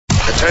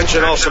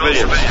Attention all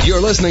civilians. You're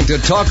listening to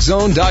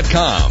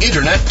TalkZone.com.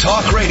 Internet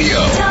Talk Radio.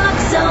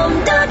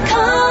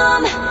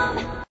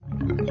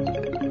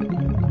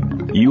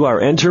 TalkZone.com. You are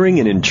entering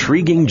an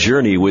intriguing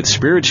journey with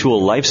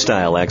spiritual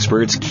lifestyle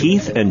experts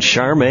Keith and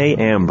Charmaine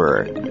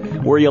Amber,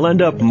 where you'll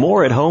end up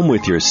more at home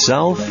with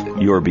yourself,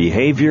 your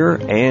behavior,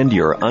 and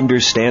your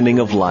understanding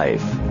of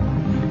life.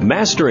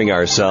 Mastering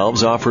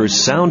Ourselves offers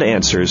sound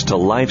answers to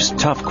life's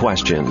tough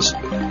questions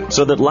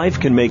so that life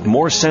can make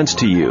more sense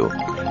to you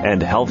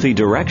and healthy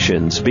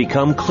directions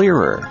become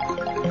clearer.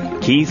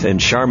 Keith and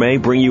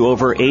Charmaine bring you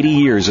over 80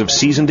 years of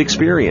seasoned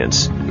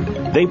experience.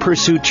 They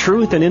pursue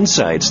truth and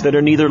insights that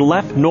are neither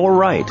left nor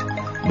right,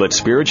 but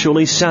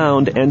spiritually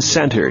sound and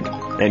centered,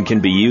 and can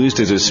be used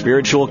as a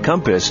spiritual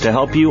compass to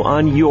help you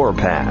on your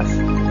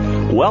path.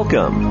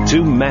 Welcome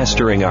to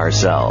Mastering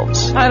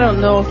Ourselves. I don't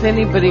know if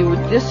anybody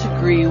would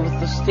disagree with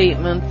the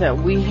statement that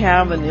we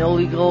have an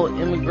illegal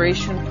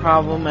immigration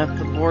problem at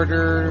the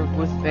border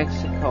with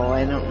Mexico.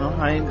 I don't know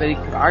how anybody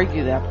could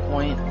argue that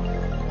point.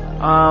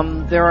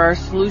 There are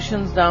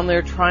solutions down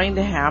there trying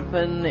to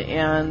happen,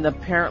 and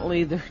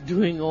apparently they're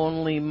doing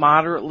only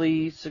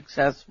moderately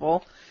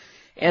successful.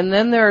 And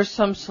then there are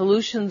some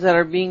solutions that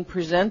are being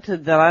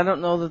presented that I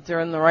don't know that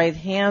they're in the right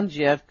hands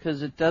yet,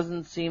 because it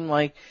doesn't seem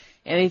like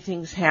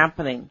anything's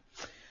happening.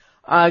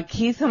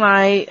 Keith and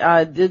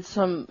I did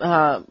some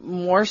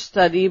more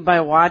study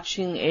by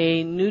watching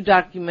a new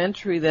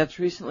documentary that's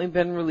recently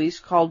been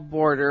released called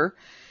Border,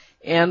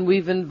 and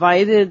we've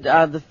invited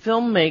the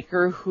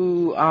filmmaker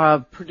who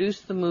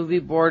produced the movie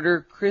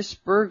Border, Chris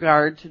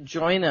Burgard, to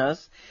join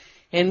us,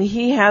 and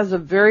he has a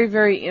very,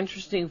 very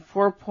interesting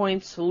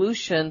 4-point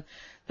solution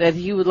that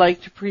he would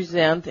like to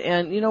present.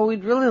 And, you know,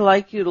 we'd really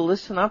like you to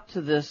listen up to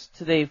this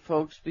today,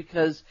 folks,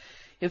 because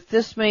if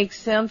this makes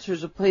sense,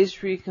 there's a place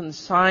where you can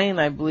sign,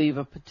 I believe,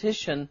 a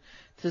petition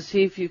to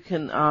see if you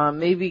can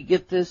maybe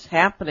get this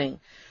happening.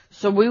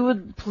 So we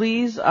would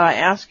please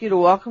ask you to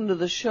welcome to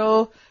the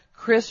show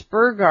Chris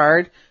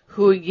Burgard,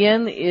 who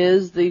again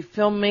is the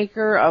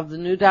filmmaker of the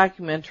new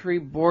documentary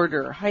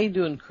Border. How you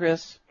doing,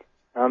 Chris?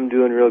 I'm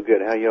doing real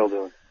good. How y'all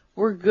doing?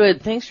 We're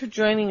good. Thanks for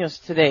joining us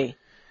today.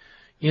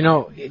 You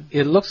know,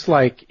 it looks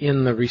like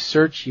in the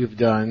research you've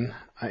done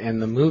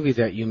and the movie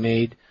that you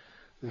made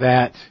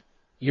that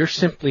you're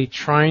simply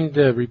trying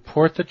to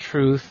report the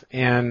truth,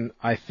 and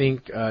I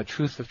think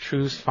Truth of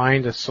Truths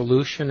find a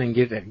solution and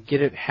get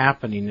it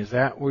happening. Is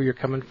that where you're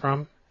coming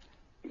from?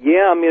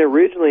 Yeah, I mean,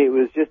 originally it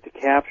was just to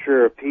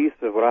capture a piece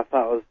of what I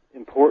thought was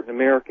important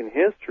American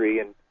history,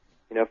 and,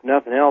 you know, if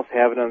nothing else,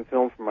 have it on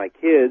film for my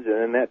kids, and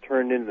then that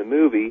turned into the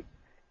movie,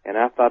 and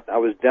I thought I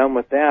was done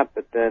with that,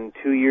 but then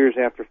 2 years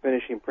after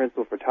finishing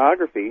principal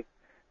photography,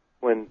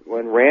 when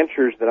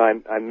ranchers that I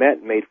met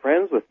and made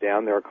friends with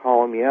down there are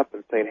calling me up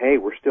and saying, hey,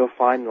 we're still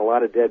finding a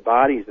lot of dead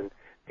bodies and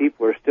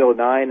people are still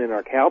dying in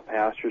our cow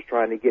pastures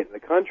trying to get in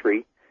the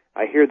country.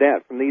 I hear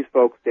that from these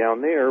folks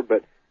down there,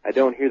 but I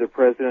don't hear the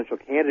presidential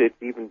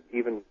candidates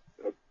even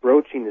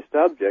broaching the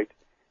subject.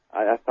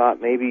 I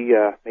thought maybe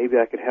I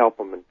could help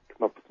them and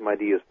come up with some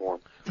ideas for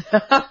them.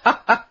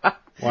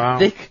 Wow.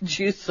 They could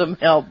use some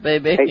help,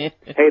 baby.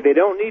 Hey, they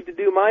don't need to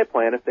do my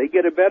plan. If they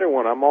get a better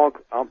one,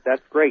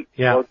 that's great.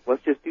 Yeah.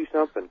 Let's just do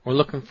something. We're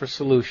looking for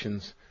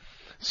solutions.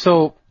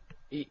 So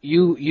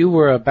you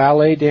were a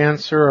ballet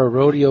dancer, a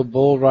rodeo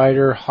bull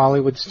rider,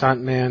 Hollywood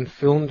stuntman,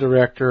 film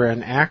director,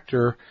 and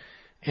actor,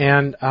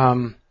 and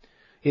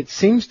it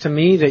seems to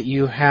me that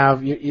you're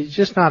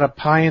just not a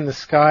pie in the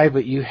sky,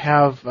 but you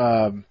have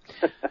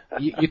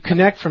you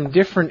connect from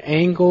different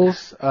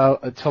angles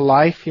to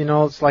life. You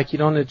know, it's like you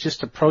don't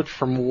just approach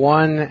from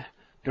one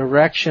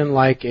direction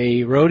like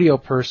a rodeo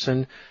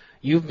person.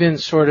 You've been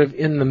sort of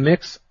in the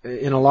mix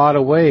in a lot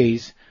of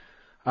ways.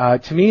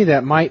 To me,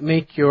 that might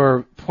make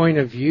your point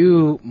of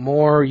view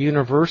more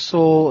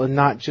universal and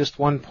not just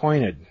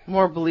one-pointed.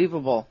 More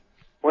believable.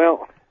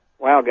 Well,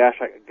 wow, gosh,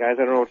 guys,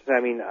 I don't know what to say.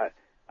 I mean,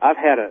 I've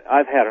had a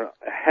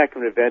heck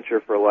of an adventure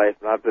for life,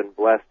 and I've been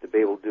blessed to be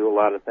able to do a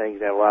lot of things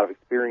and have a lot of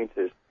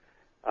experiences.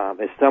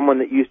 As someone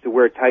that used to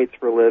wear tights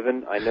for a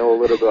living, I know a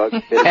little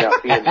bit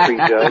about being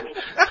prejudged.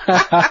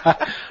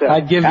 So,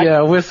 I'd give you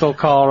a whistle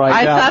call now.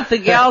 I thought the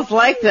gals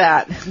like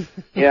that.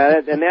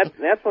 Yeah, and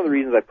that's one of the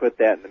reasons I put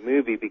that in the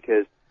movie,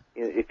 because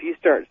if you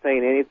start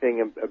saying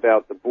anything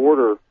about the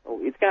border,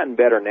 it's gotten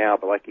better now,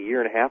 but like a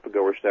year and a half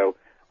ago or so,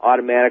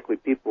 automatically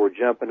people were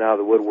jumping out of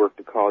the woodwork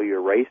to call you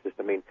a racist.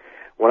 I mean,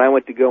 when I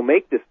went to go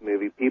make this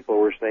movie, people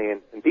were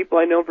saying, and people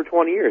I know for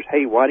 20 years,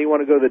 hey, why do you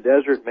want to go to the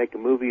desert and make a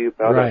movie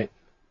about right. it?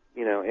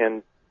 You know,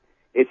 and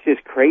it's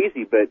just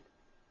crazy, but,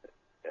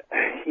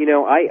 you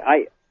know,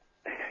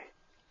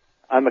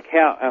 I'm a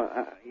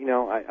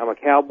I'm a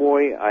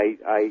cowboy. I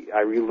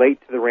relate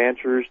to the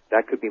ranchers.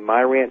 That could be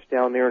my ranch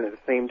down there, and at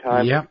the same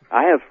time, yep.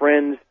 I have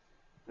friends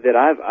that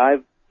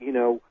I've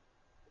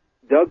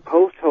dug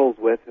post holes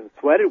with and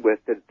sweated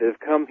with that have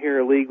come here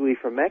illegally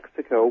from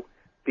Mexico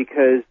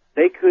because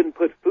they couldn't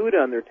put food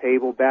on their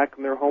table back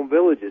in their home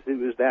villages. It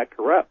was that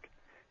corrupt.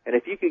 And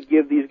if you could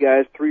give these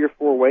guys 3 or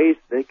 4 ways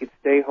they could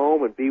stay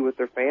home and be with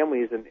their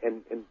families and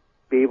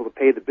be able to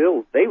pay the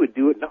bills, they would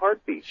do it in a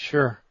heartbeat.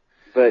 Sure.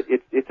 But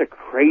it's a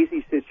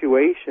crazy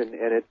situation,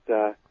 and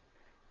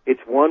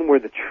it's one where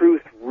the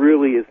truth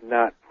really is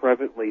not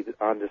prevalently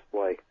on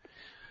display.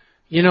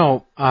 You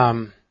know,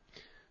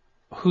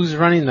 who's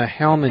running the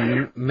helm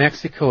in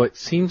Mexico? It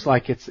seems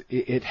like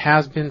it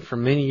has been for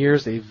many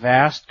years a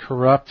vast,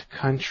 corrupt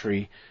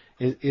country.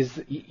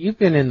 You've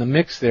been in the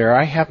mix there.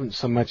 I haven't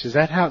so much. Is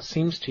that how it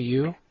seems to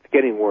you? It's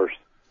getting worse.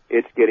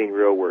 It's getting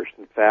real worse.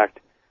 In fact,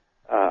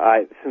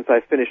 since I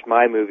finished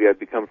my movie, I've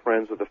become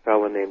friends with a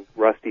fellow named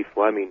Rusty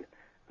Fleming,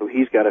 who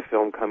he's got a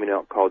film coming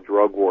out called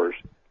Drug Wars,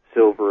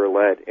 Silver or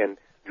Lead. And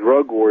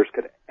Drug Wars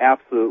could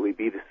absolutely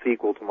be the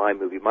sequel to my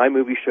movie. My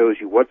movie shows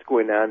you what's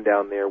going on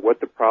down there, what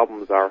the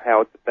problems are,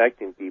 how it's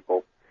affecting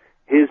people.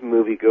 His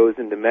movie goes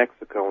into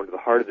Mexico, into the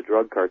heart of the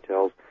drug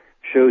cartels,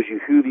 shows you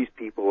who these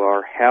people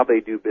are, how they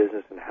do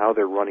business, and how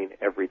they're running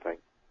everything.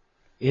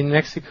 In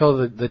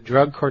Mexico, the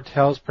drug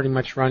cartels pretty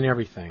much run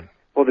everything.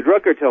 Well, the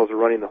drug cartels are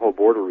running the whole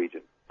border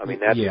region. I mean,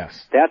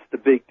 that's the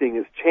big thing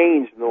that's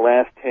changed in the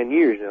last 10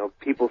 years. You know,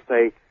 people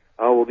say,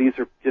 oh, well, these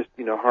are just,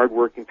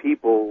 hardworking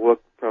people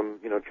look from,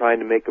 trying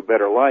to make a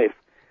better life.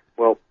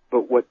 Well,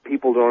 but what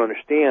people don't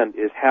understand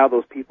is how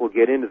those people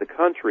get into the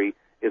country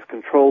is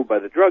controlled by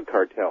the drug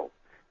cartels.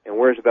 And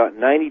whereas about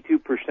 92%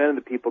 of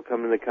the people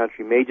coming to the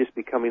country may just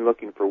be coming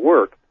looking for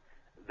work,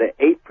 the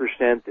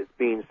 8% that's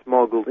being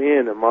smuggled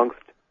in amongst,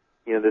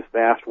 this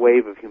vast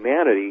wave of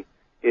humanity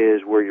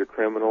is where your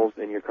criminals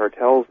and your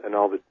cartels and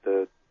all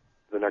the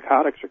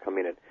narcotics are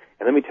coming in.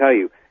 And let me tell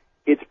you,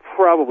 it's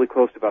probably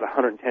close to about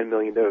 $110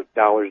 million a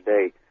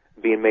day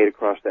being made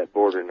across that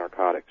border in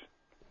narcotics.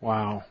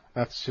 Wow,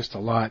 that's just a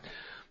lot.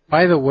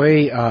 By the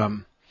way,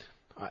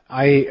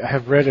 I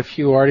have read a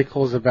few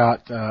articles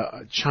about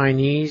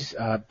Chinese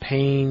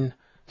paying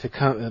to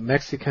come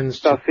Mexicans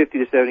about $50,000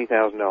 to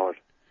 $70,000.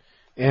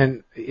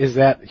 And is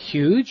that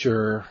huge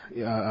or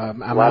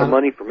a lot of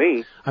money for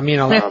me? I mean,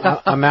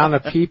 amount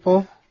of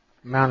people,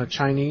 amount of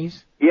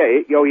Chinese. Yeah,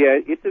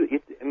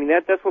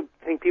 that's what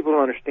I think people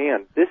don't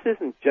understand. This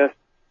isn't just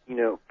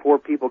poor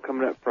people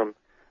coming up from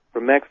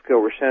Mexico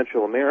or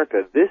Central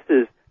America. This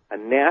is a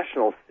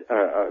national,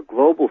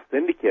 global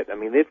syndicate. I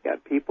mean, they've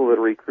got people that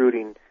are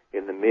recruiting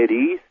in the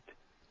Mideast,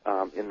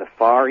 in the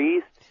Far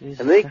East, Jesus.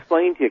 And they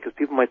explain to you because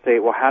people might say,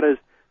 well, how does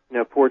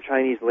poor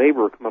Chinese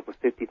laborer come up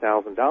with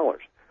 $50,000?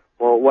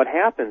 Well, what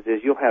happens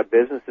is you'll have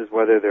businesses,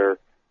 whether they're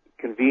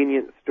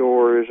convenience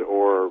stores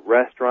or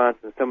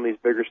restaurants in some of these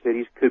bigger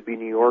cities, could be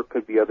New York,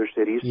 could be other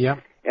cities,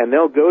 and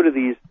they'll go to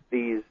these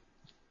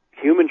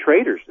human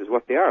traders, is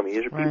what they are. I mean,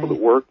 these are people that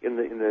work in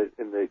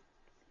the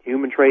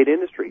human trade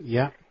industry,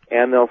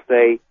 and they'll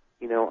say,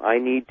 I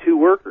need 2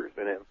 workers,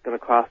 and it's going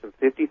to cost them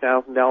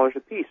 $50,000 a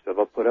piece. So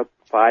they'll put up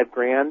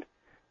 $5,000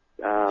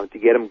 to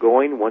get them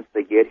going. Once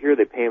they get here,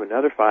 they pay them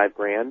another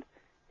 $5,000,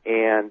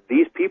 and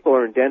these people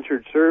are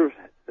indentured servants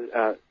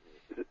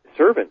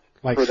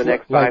for the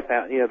next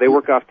 5,000. They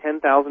work off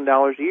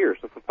 $10,000 a year.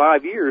 So for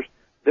 5 years,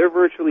 they're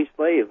virtually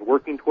slaves,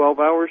 working 12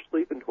 hours,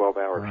 sleeping 12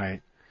 hours.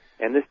 Right.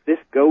 And this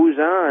goes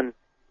on.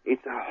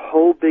 It's a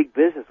whole big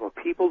business. What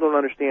people don't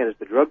understand is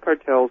the drug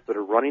cartels that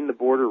are running the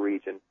border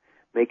region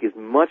make as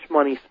much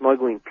money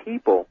smuggling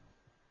people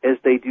as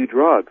they do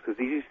drugs. Because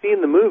as you see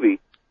in the movie,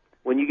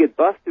 when you get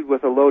busted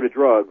with a load of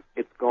drugs,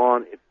 it's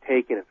gone, it's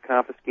taken, it's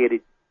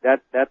confiscated.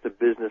 That's a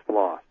business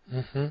loss.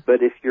 Mm-hmm.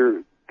 But if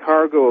your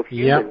cargo of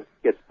humans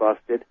gets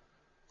busted,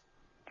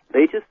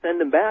 they just send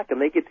them back,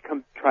 and they get to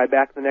come try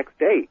back the next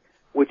day,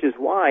 which is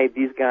why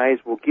these guys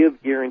will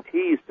give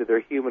guarantees to their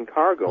human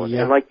cargo.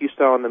 And like you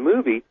saw in the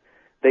movie,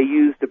 they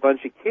used a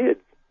bunch of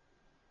kids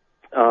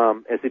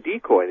as a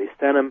decoy. They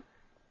sent them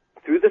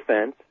through the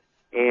fence,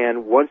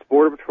 and once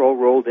Border Patrol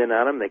rolled in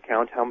on them, they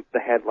count the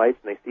headlights,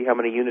 and they see how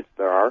many units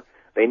there are.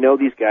 They know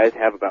these guys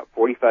have about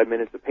 45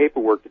 minutes of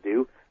paperwork to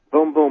do.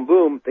 Boom, boom,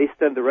 boom. They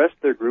send the rest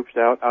of their groups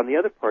out on the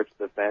other parts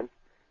of the fence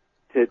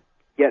to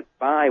get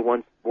by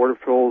once Border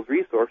Patrol's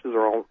resources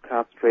are all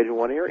concentrated in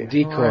one area.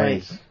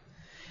 Decoys.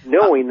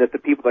 Knowing that the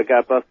people that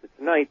got busted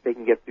tonight, they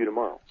can get through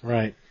tomorrow.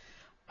 Right.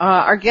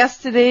 Our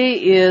guest today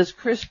is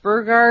Chris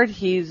Burgard.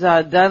 He's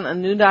done a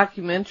new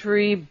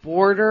documentary,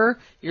 Border.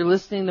 You're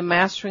listening to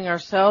Mastering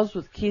Ourselves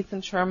with Keith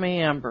and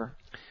Charmaine Amber.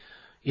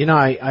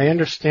 I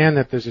understand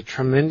that there's a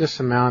tremendous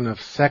amount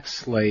of sex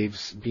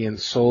slaves being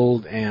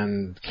sold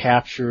and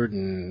captured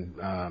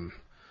and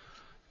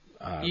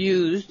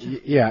used.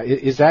 Yeah,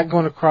 is that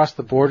going across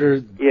the border?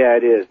 Yeah,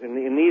 it is.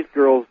 And these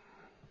girls,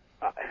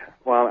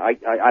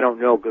 I don't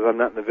know because I'm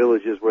not in the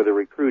villages where they're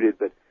recruited,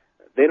 but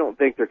they don't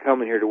think they're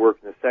coming here to work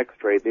in the sex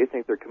trade. They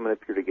think they're coming up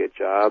here to get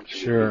jobs,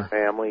 sure, and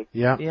family.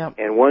 Yeah.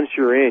 And once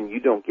you're in, you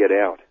don't get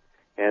out.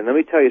 And let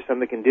me tell you some of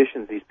the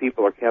conditions these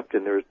people are kept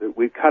in.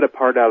 We cut a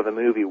part out of the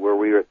movie where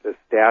we were at the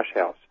stash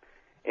house,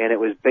 and it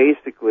was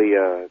basically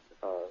a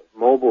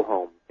mobile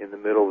home in the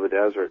middle of the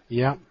desert.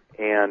 Yeah.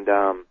 And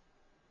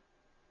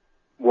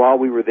while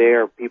we were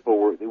there, we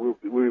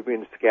were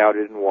being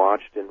scouted and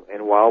watched,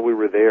 and while we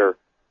were there,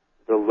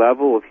 the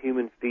level of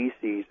human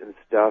feces and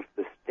stuff,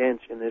 the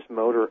stench in this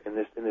motorhome, and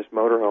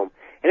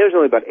it was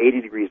only about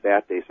 80 degrees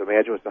that day. So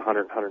imagine it's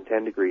 100,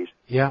 110 degrees.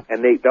 Yeah.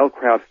 And they'll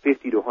crowd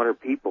 50 to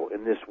 100 people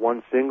in this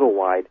one single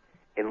wide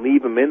and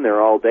leave them in there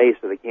all day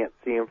so they can't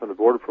see them from the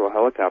Border Patrol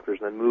helicopters,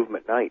 and then move them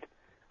at night.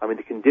 I mean,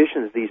 the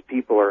conditions these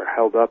people are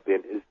held up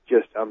in is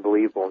just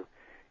unbelievable. And,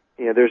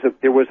 you know,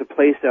 there was a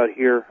place out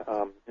here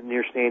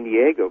near San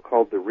Diego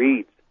called the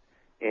Reeds,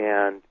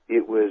 and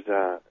it was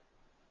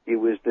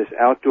this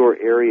outdoor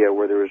area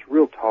where there was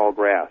real tall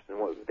grass. And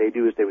what they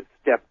do is they would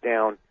step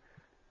down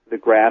the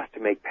grass to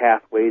make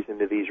pathways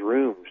into these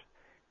rooms,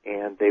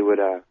 and they would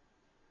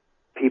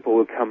people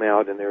would come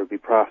out, and there would be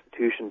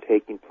prostitution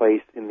taking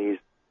place in these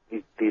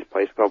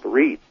places called the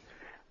Reeds.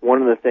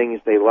 One of the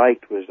things they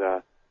liked was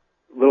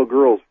little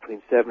girls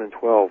between 7 and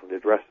 12, and to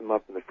dress them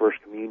up in the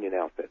First Communion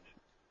outfits.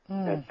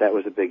 That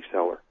was a big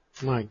seller.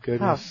 My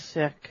goodness. How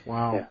sick.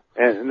 Wow. Yeah.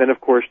 And then, of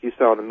course, you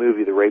saw in the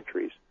movie the rape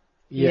trees.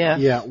 Yeah. Yes.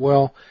 Yeah.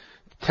 Well,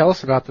 tell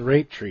us about the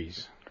rape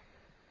trees.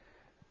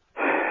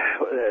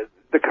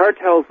 The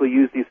cartels will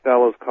use these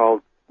fellows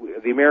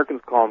the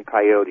Americans call them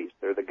coyotes.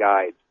 They're the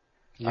guides.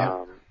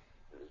 Yeah.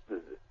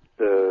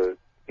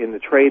 In the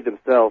trade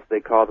themselves, they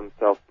call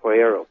themselves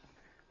polleros,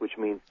 which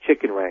means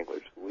chicken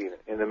wranglers.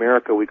 In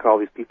America, we call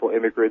these people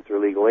immigrants or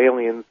illegal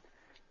aliens.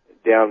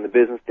 Down in the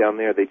business down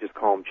there, they just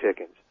call them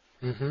chickens.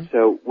 Mm-hmm.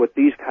 So what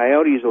these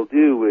coyotes will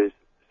do is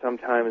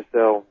sometimes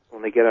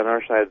when they get on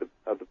our side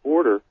of the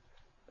border,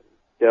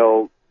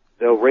 they'll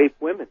rape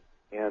women.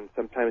 And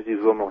sometimes these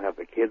women will have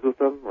their kids with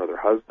them, or their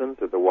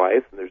husbands, or their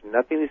wives, and there's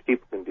nothing these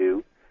people can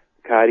do.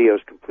 The coyote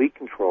has complete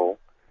control.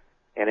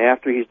 And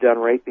after he's done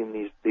raping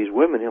these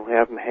women, he'll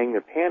have them hang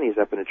their panties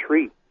up in a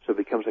tree, so it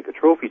becomes like a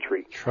trophy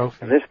tree. Trophy.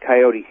 And this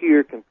coyote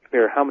here can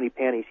compare how many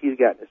panties he's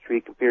got in his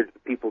tree compared to the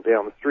people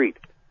down the street.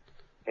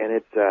 And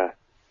it's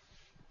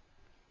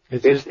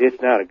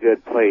not a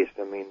good place.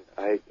 I mean,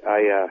 I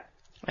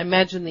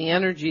imagine the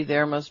energy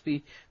there must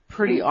be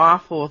pretty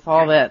awful with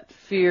all that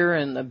fear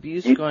and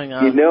abuse going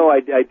on. You know,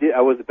 I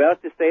was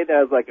about to say that.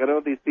 I was like, I don't know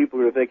if these people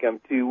are going to think I'm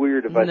too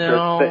weird if I start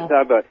talking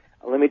about.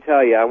 Let me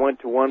tell you, I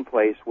went to one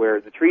place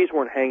where the trees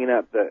weren't hanging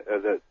up,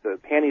 the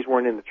panties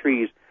weren't in the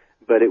trees,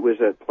 but it was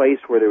a place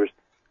where there was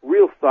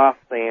real soft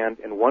sand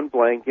and one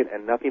blanket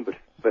and nothing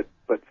but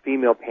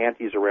female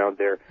panties around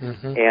there.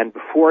 Mm-hmm. And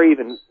before I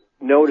even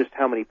noticed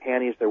how many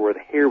panties there were, the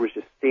hair was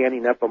just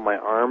standing up on my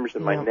arms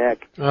and my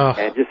neck, and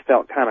it just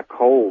felt kind of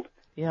cold.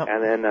 Yep.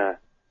 And then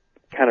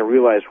kind of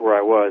realized where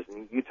I was.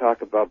 And you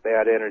talk about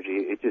bad energy;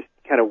 it just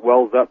kind of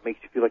wells up, makes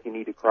you feel like you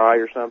need to cry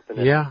or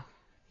something. Yeah.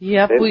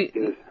 Yep.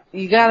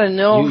 You got to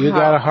know you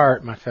got a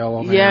heart, my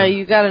fellow man. Yeah,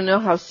 you got to know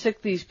how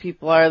sick these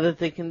people are that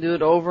they can do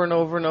it over and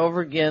over and over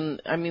again.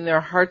 I mean,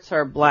 their hearts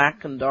are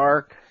black and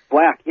dark.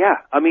 Black, yeah.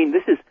 I mean,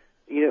 this is,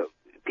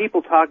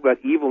 people talk about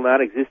evil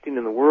not existing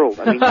in the world.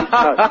 I mean,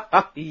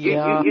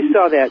 you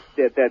saw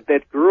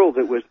that girl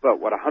that was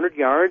about 100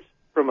 yards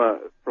from a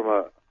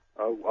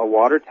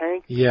water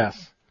tank.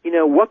 Yes. You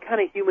know, what kind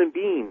of human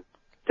being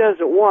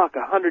doesn't walk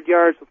 100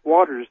 yards with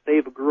water to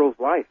save a girl's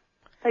life?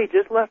 They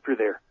just left her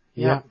there.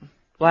 Yeah.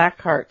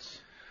 Black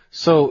hearts.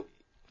 So,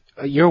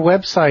 your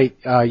website,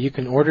 you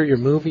can order your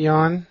movie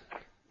on?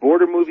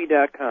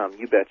 Bordermovie.com,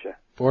 you betcha.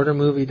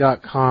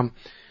 Bordermovie.com.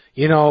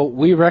 You know,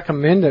 we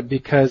recommend it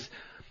because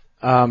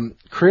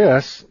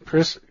Chris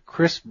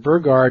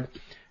Burgard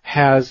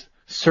has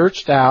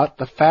searched out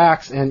the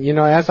facts, and, you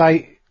know, as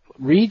I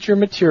read your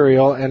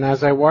material and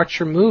as I watch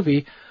your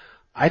movie,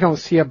 I don't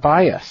see a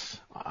bias.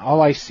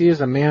 All I see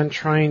is a man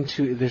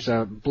there's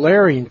a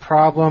blaring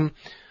problem,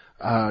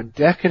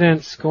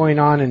 decadence going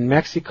on in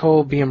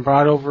Mexico being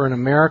brought over in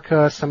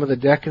America, some of the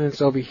decadence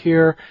over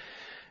here,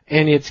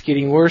 and it's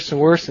getting worse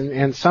and worse,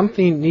 and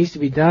something needs to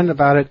be done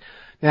about it.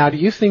 Now, do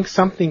you think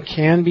something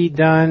can be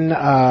done?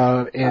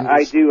 I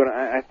do, and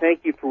I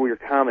thank you for your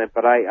comment,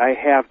 but I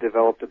have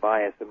developed a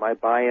bias, and my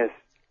bias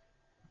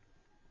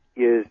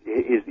is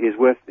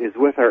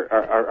with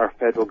our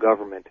federal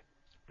government,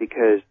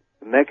 because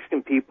the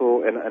Mexican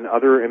people and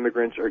other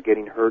immigrants are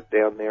getting hurt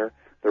down there.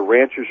 The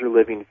ranchers are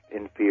living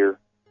in fear.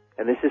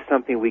 And this is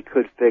something we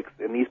could fix,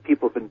 and these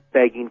people have been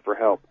begging for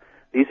help.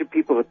 These are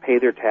people that pay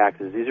their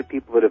taxes. These are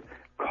people that have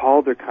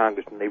called their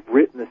congressman. They've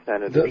written the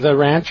senator. The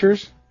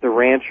ranchers? The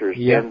ranchers,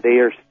 yeah. And they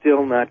are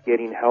still not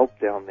getting help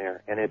down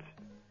there. And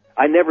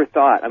I never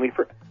thought,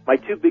 for my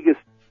two biggest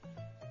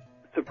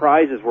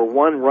surprises were,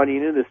 one, running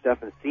into this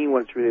stuff and seeing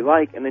what it's really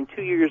like, and then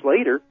 2 years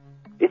later,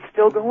 it's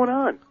still going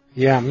on.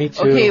 Yeah, me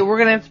too. Okay, we're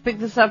going to have to pick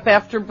this up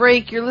after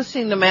break. You're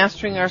listening to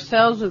Mastering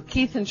Ourselves with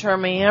Keith and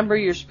Charmaine Amber,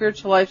 your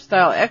spiritual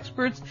lifestyle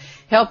experts,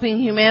 helping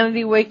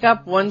humanity wake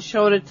up one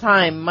show at a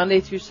time, Monday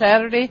through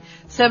Saturday,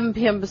 7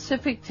 p.m.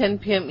 Pacific, 10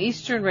 p.m.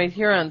 Eastern, right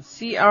here on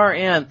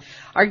CRN.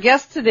 Our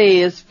guest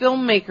today is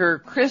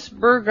filmmaker Chris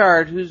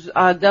Burgard, who's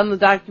done the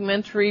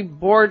documentary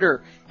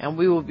Border, and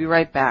we will be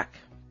right back.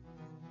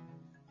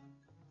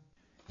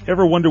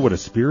 Ever wonder what a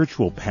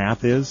spiritual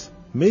path is?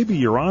 Maybe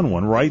you're on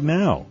one right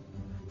now.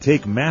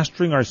 Take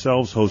Mastering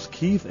Ourselves host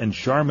Keith and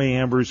Charmaine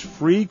Amber's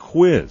free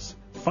quiz.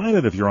 Find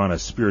out if you're on a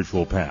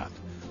spiritual path.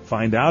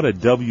 Find out at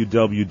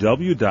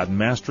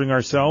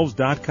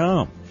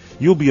www.masteringourselves.com.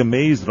 You'll be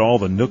amazed at all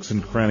the nooks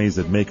and crannies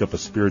that make up a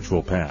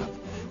spiritual path.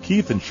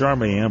 Keith and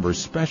Charmaine Amber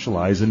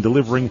specialize in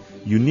delivering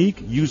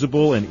unique,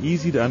 usable, and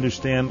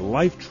easy-to-understand,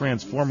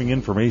 life-transforming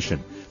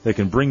information that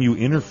can bring you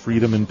inner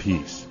freedom and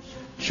peace.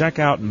 Check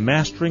out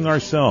Mastering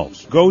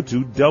Ourselves. Go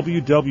to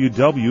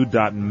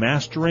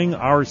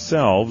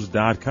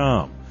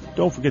www.masteringourselves.com.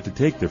 Don't forget to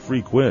take the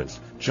free quiz.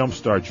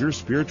 Jumpstart your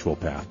spiritual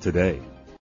path today.